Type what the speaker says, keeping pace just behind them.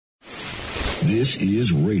This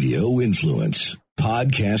is Radio Influence,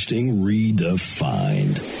 podcasting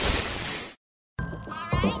redefined.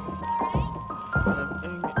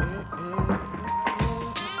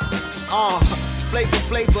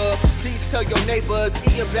 Flavor, please tell your neighbors.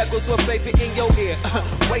 Ian Beckles with flavor in your ear.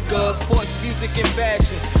 Wake up, sports, music, and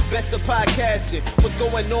fashion. Best of podcasting. What's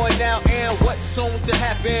going on now and what's soon to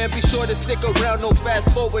happen? Be sure to stick around, no fast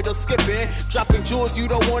forward or skipping. Dropping jewels, you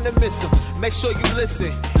don't want to miss them. Make sure you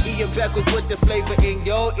listen. Ian Beckles with the flavor in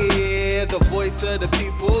your ear. The voice of the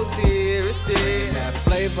people's here. It's in that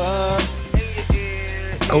flavor.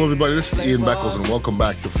 Hello, everybody. This is Ian Beckles, and welcome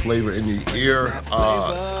back to Flavor in Your Ear.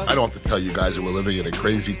 I don't have to tell you guys that we're living in a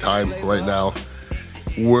crazy time right now.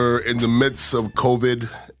 We're in the midst of COVID,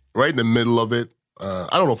 right in the middle of it. I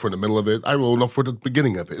don't know if we're in the middle of it. I don't know if we're at the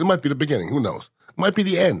beginning of it. It might be the beginning. Who knows? It might be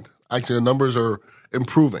the end. Actually, the numbers are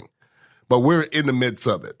improving. But we're in the midst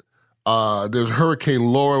of it. There's Hurricane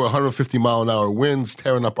Laura with 150-mile-an-hour winds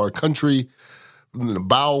tearing up our country in the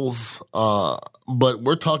bowels. But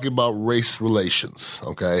we're talking about race relations,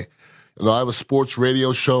 okay? You know, I have a sports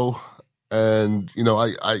radio show, and, you know,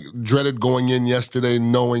 I dreaded going in yesterday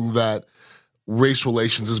knowing that race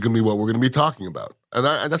relations is going to be what we're going to be talking about. And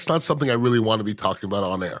that's not something I really want to be talking about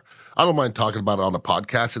on air. I don't mind talking about it on the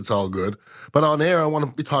podcast. It's all good. But on air, I want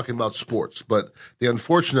to be talking about sports. But the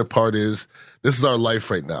unfortunate part is this is our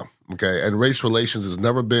life right now, okay? And race relations has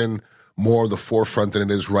never been more the forefront than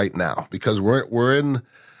it is right now, because we're in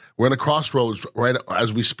a crossroads right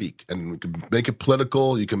as we speak, and we can make it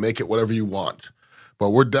political, you can make it whatever you want,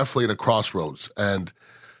 but we're definitely in a crossroads. And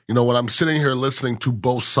you know, when I'm sitting here listening to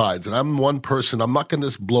both sides, and I'm one person, I'm not going to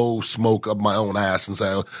just blow smoke up my own ass and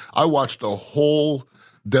say I watched the whole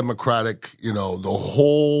Democratic, you know, the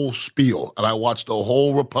whole spiel, and I watched the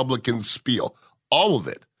whole Republican spiel, all of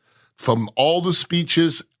it, from all the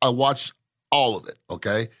speeches. I watched all of it.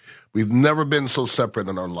 Okay. We've never been so separate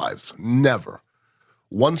in our lives. Never.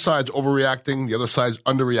 One side's overreacting, the other side's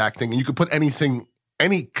underreacting, and you could put anything,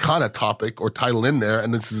 any kind of topic or title in there,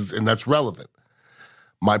 and that's relevant.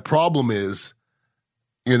 My problem is,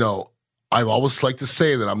 you know, I always like to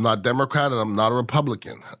say that I'm not Democrat and I'm not a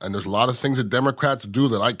Republican, and there's a lot of things that Democrats do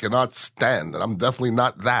that I cannot stand, and I'm definitely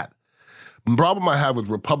not that. The problem I have with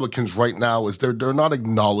Republicans right now is they're not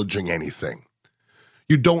acknowledging anything.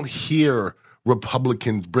 You don't hear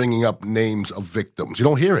Republicans bringing up names of victims. You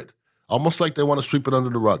don't hear it. Almost like they want to sweep it under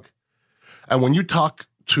the rug. And when you talk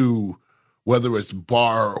to whether it's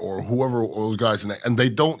Barr or whoever, or those guys, and they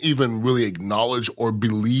don't even really acknowledge or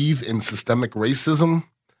believe in systemic racism,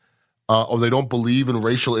 or they don't believe in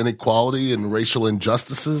racial inequality and racial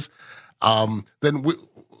injustices, then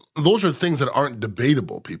those are things that aren't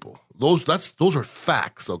debatable, people. Those are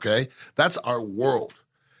facts, okay? That's our world.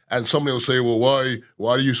 And somebody will say, well,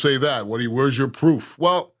 why do you say that? Where's your proof?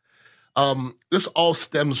 Well, this all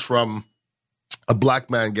stems from a black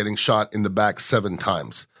man getting shot in the back 7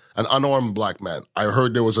 times, an unarmed black man. I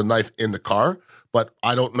heard there was a knife in the car, but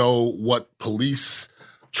I don't know what police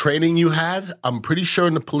training you had. I'm pretty sure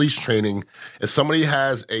in the police training, if somebody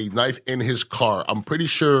has a knife in his car, I'm pretty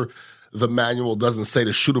sure the manual doesn't say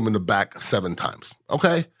to shoot him in the back 7 times,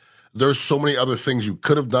 okay? There's so many other things you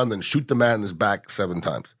could have done than shoot the man in his back 7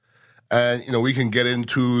 times. And, you know, we can get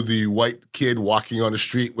into the white kid walking on the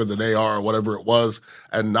street with an AR or whatever it was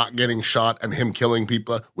and not getting shot and him killing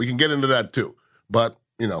people. We can get into that too. But,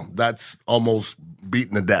 you know, that's almost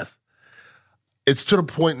beaten to death. It's to the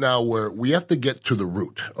point now where we have to get to the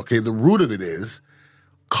root. Okay, the root of it is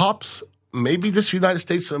cops, maybe just the United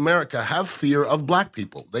States of America, have fear of black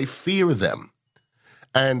people. They fear them.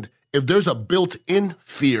 And if there's a built-in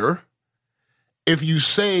fear, if you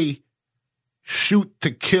say shoot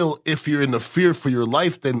to kill if you're in the fear for your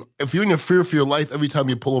life, then if you're in the fear for your life every time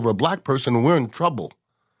you pull over a black person, we're in trouble.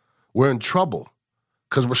 We're in trouble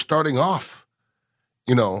because we're starting off,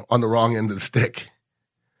 you know, on the wrong end of the stick.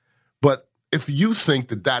 But if you think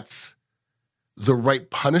that that's the right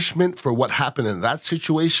punishment for what happened in that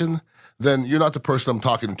situation, then you're not the person I'm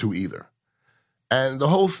talking to either. And the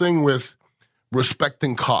whole thing with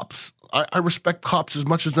respecting cops, I respect cops as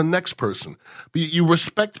much as the next person. But you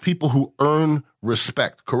respect people who earn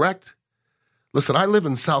respect, correct? Listen, I live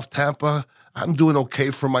in South Tampa. I'm doing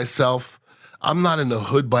okay for myself. I'm not in the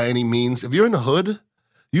hood by any means. If you're in the hood,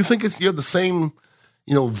 you think you have the same,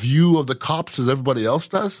 you know, view of the cops as everybody else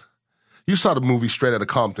does? You saw the movie Straight Outta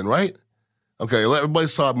Compton, right? Okay, everybody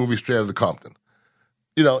saw a movie Straight Outta Compton.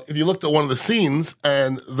 You know, if you looked at one of the scenes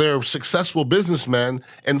and they're successful businessmen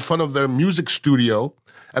in front of their music studio,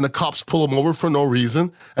 and the cops pull them over for no reason,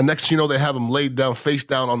 and next thing you know, they have them laid down, face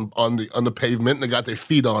down on the pavement, and they got their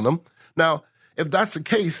feet on them. Now, if that's the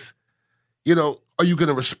case, you know, are you going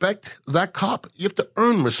to respect that cop? You have to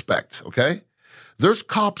earn respect, okay? There's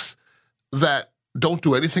cops that don't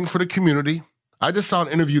do anything for the community. I just saw an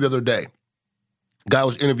interview the other day. A guy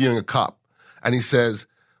was interviewing a cop, and he says,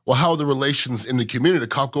 well, how are the relations in the community? The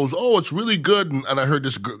cop goes, oh, it's really good. And I heard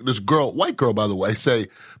this girl, white girl, by the way, say,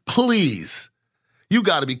 please, you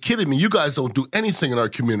got to be kidding me. You guys don't do anything in our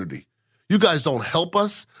community. You guys don't help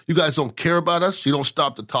us. You guys don't care about us. You don't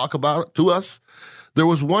stop to talk about it to us. There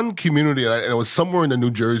was one community, and it was somewhere in the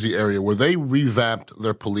New Jersey area, where they revamped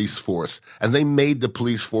their police force, and they made the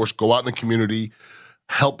police force go out in the community,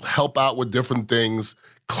 help out with different things,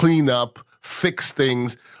 clean up, fix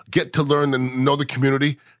things, get to learn and know the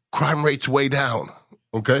community. Crime rate's way down,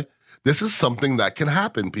 okay? This is something that can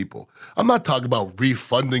happen, people. I'm not talking about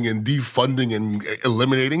refunding and defunding and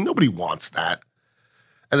eliminating. Nobody wants that.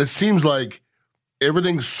 And it seems like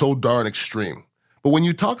everything's so darn extreme. But when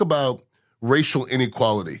you talk about racial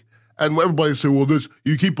inequality, and everybody say, well,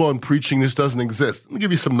 you keep on preaching this doesn't exist. Let me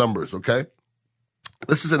give you some numbers, okay?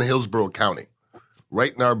 This is in Hillsborough County,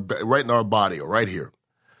 right in our body, or right here.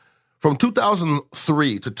 From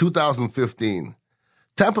 2003 to 2015,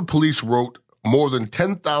 Tampa police wrote more than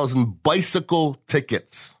 10,000 bicycle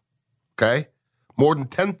tickets, okay? More than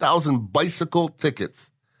 10,000 bicycle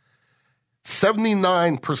tickets.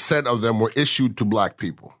 79% of them were issued to black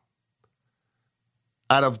people.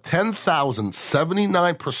 Out of 10,000,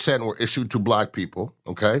 79% were issued to black people,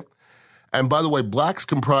 okay? And by the way, blacks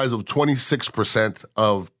comprise of 26%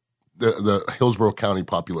 of the Hillsborough County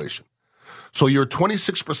population. So you're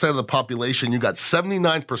 26% of the population, you got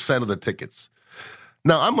 79% of the tickets.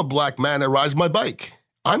 Now, I'm a black man that rides my bike.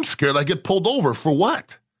 I'm scared I get pulled over. For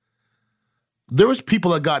what? There was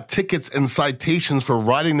people that got tickets and citations for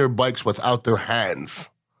riding their bikes without their hands,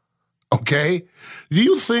 okay? Do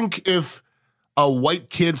you think if a white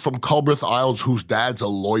kid from Culbreth Isles whose dad's a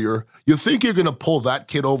lawyer, you think you're going to pull that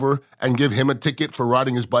kid over and give him a ticket for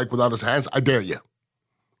riding his bike without his hands? I dare you.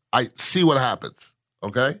 I see what happens,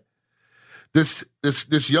 okay? This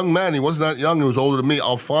young man, he wasn't that young, he was older than me,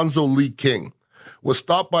 Alfonso Lee King, was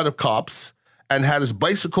stopped by the cops and had his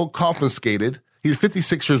bicycle confiscated. He's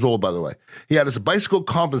 56 years old, by the way. He had his bicycle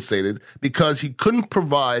confiscated because he couldn't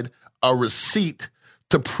provide a receipt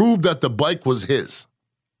to prove that the bike was his.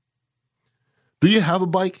 Do you have a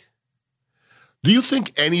bike? Do you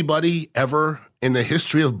think anybody ever in the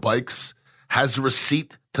history of bikes has a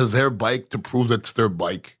receipt to their bike to prove that it's their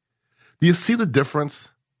bike? Do you see the difference?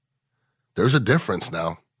 There's a difference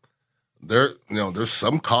now. There's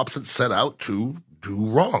some cops that set out to do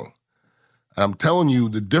wrong. And I'm telling you,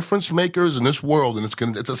 the difference makers in this world, and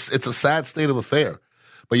it's a sad state of affair.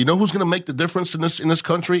 But you know who's going to make the difference in this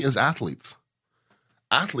country is athletes.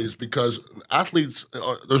 Athletes, because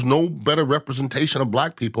there's no better representation of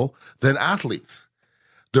black people than athletes.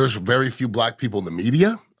 There's very few black people in the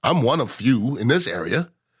media. I'm one of few in this area.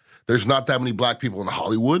 There's not that many black people in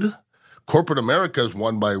Hollywood. Corporate America is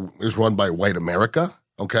run by white America,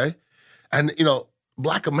 okay? And,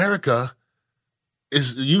 black America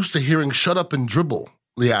is used to hearing shut up and dribble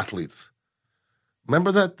the athletes.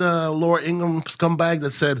 Remember that Laura Ingraham scumbag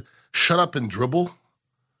that said, shut up and dribble?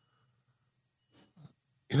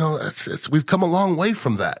 We've come a long way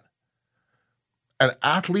from that. And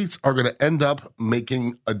athletes are going to end up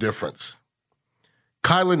making a difference.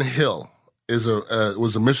 Kylan Hill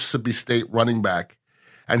was a Mississippi State running back,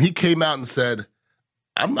 and he came out and said,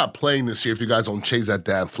 I'm not playing this year if you guys don't chase that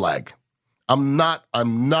damn flag. I'm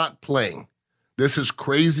not playing. This is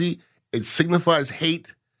crazy. It signifies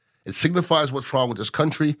hate. It signifies what's wrong with this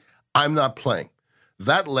country. I'm not playing.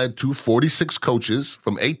 That led to 46 coaches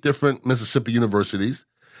from 8 different Mississippi universities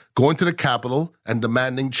going to the Capitol and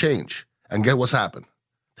demanding change. And get what's happened?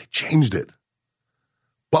 They changed it.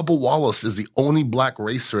 Bubba Wallace is the only black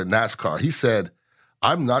racer in NASCAR. He said,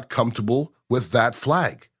 I'm not comfortable with that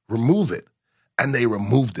flag. Remove it. And they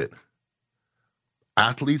removed it.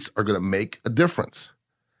 Athletes are going to make a difference.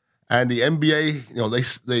 And the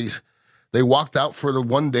NBA, they walked out for the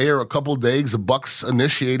one day or a couple of days. The Bucks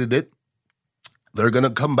initiated it. They're going to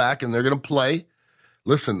come back and they're going to play.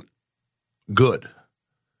 Listen, good.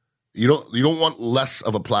 You don't want less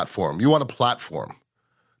of a platform. You want a platform.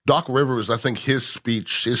 Doc Rivers, I think his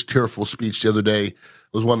tearful speech the other day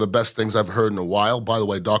was one of the best things I've heard in a while. By the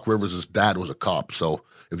way, Doc Rivers' dad was a cop, so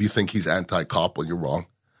if you think he's anti-cop, well, you're wrong.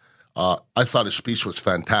 I thought his speech was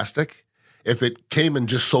fantastic. If it came in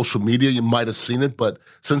just social media, you might have seen it, but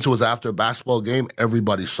since it was after a basketball game,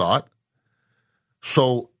 everybody saw it.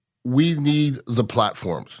 So we need the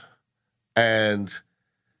platforms. And,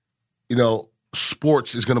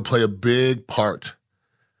 sports is going to play a big part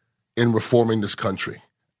in reforming this country.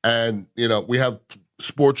 And, we have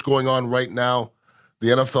sports going on right now. The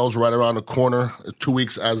NFL's right around the corner, 2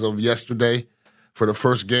 weeks as of yesterday for the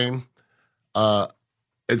first game.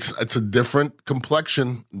 It's a different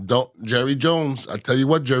complexion. Jerry Jones, I tell you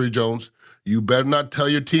what, Jerry Jones, you better not tell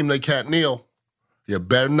your team they can't kneel. You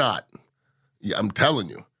better not. Yeah, I'm telling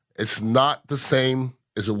you, it's not the same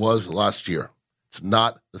as it was last year. It's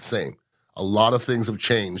not the same. A lot of things have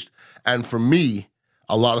changed. And for me,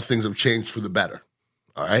 a lot of things have changed for the better.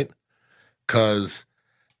 All right? Because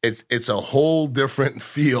it's a whole different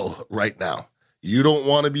feel right now. You don't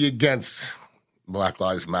want to be against Black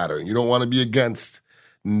Lives Matter. You don't want to be against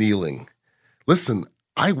kneeling. Listen,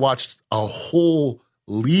 I watched a whole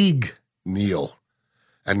league kneel,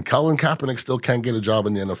 and Colin Kaepernick still can't get a job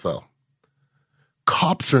in the NFL.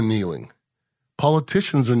 Cops are kneeling.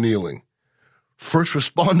 Politicians are kneeling. First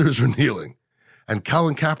responders are kneeling. And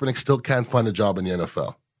Colin Kaepernick still can't find a job in the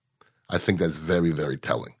NFL. I think that's very, very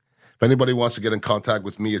telling. If anybody wants to get in contact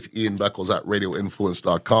with me, it's Ian Beckles at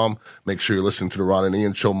radioinfluence.com. Make sure you listen to the Ron and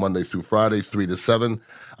Ian Show Monday through Friday, 3 to 7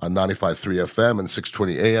 on 95.3 FM and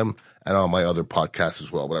 620 AM and on my other podcasts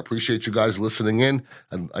as well. But I appreciate you guys listening in,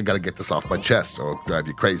 and I got to get this off my chest or it'll drive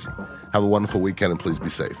you crazy. Have a wonderful weekend, and please be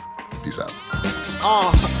safe. Peace out.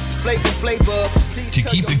 To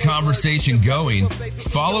keep the conversation going,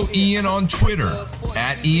 follow Ian on Twitter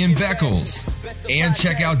at Ian Beckles and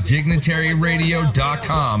check out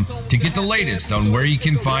dignitaryradio.com to get the latest on where you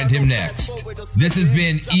can find him next. This has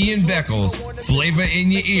been Ian Beckles, Flavor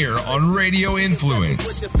in Your Ear on Radio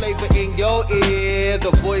Influence. Put the flavor in your ear,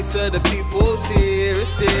 the voice of the people's here.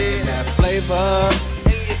 It's in that flavor.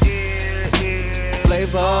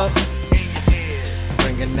 Flavor.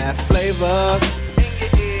 Bringing that flavor.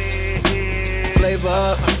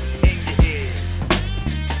 Flavor.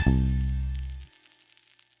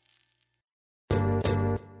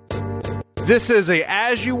 This is a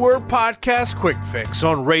As You Were podcast quick fix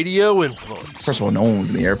on Radio Influence. First of all, no one's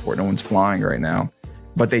in the airport. No one's flying right now.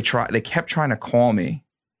 But they kept trying to call me,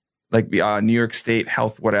 like New York State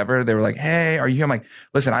Health, whatever. They were like, "Hey, are you here?" I'm like,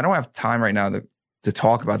 "Listen, I don't have time right now to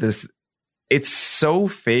talk about this. It's so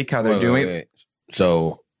fake how they're doing it."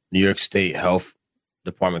 So New York State Health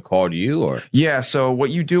Department called you, or? Yeah. So what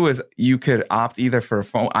you do is you could opt either for a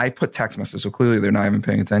phone. I put text message, so clearly they're not even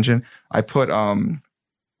paying attention. I put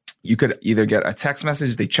you could either get a text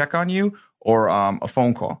message, they check on you, or a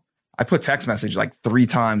phone call. I put text message like 3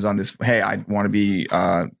 times on this. Hey, I want to be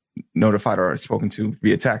notified or spoken to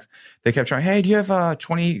via text. They kept trying. Hey, do you have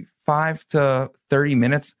 25 to 30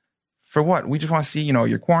 minutes for what? We just want to see,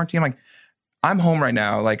 your quarantine. Like, I'm home right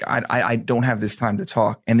now. Like, I don't have this time to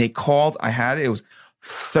talk. And they called. It was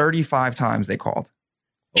 35 times they called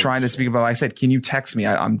trying to speak about it. I said, can you text me?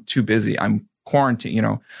 I'm too busy. I'm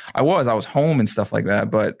quarantined. I was home and stuff like that.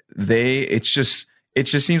 But it just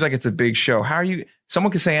seems like it's a big show. How are you?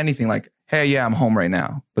 Someone could say anything like, hey, yeah, I'm home right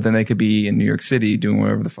now. But then they could be in New York City doing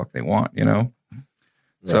whatever the fuck they want, Right.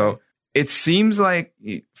 So it seems like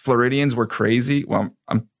Floridians were crazy. Well,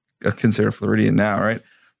 I'm considered Floridian now, right?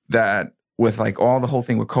 That with like all the whole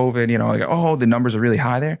thing with COVID, like, oh, the numbers are really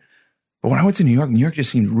high there. But when I went to New York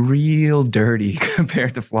just seemed real dirty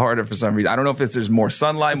compared to Florida for some reason. I don't know if there's more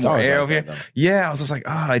sunlight, more air over here. Yeah, I was just like,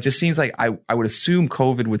 it just seems like I would assume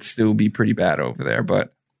COVID would still be pretty bad over there.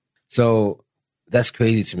 But so that's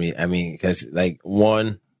crazy to me. I mean, because like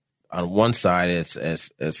on one side, it's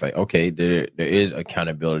like, okay, there is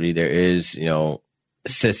accountability. There is, a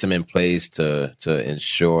system in place to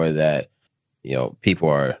ensure that, people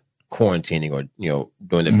are quarantining or,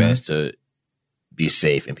 doing their best to be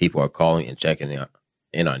safe, and people are calling and checking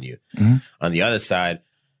in on you. Mm-hmm. On the other side,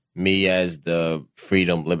 me as the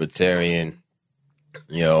freedom libertarian,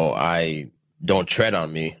 I don't tread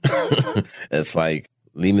on me. It's like,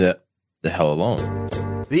 leave me the hell alone.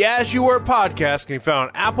 The As You Were podcast can be found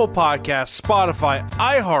on Apple Podcasts, Spotify,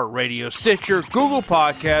 iHeartRadio, Stitcher, Google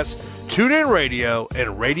Podcasts, TuneIn Radio, and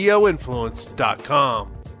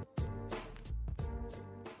RadioInfluence.com.